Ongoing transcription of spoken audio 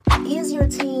Is your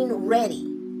teen ready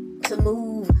to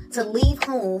leave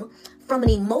home from an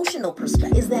emotional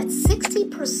perspective? Is that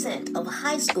 60% of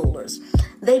high schoolers,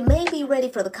 they may be ready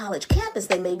for the college campus,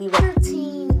 they may be ready. Is your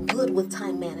teen good with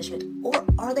time management, or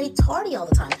are they tardy all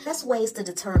the time? Best ways to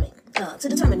determine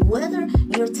whether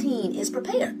your teen is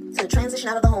prepared to transition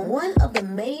out of the home. One of the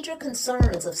major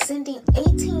concerns of sending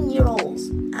 18-year-olds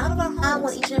out of our home, I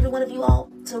want each and every one of you all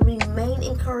to remain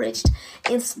encouraged,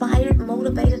 inspired,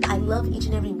 motivated. I love each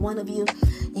and every one of you.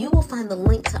 You will find the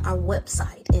link to our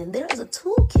website, and there is a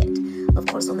toolkit, of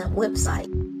course, on that website.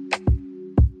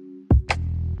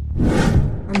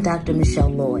 I'm Dr. Michelle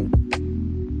Lloyd.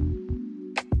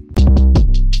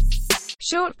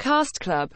 Shortcast Club.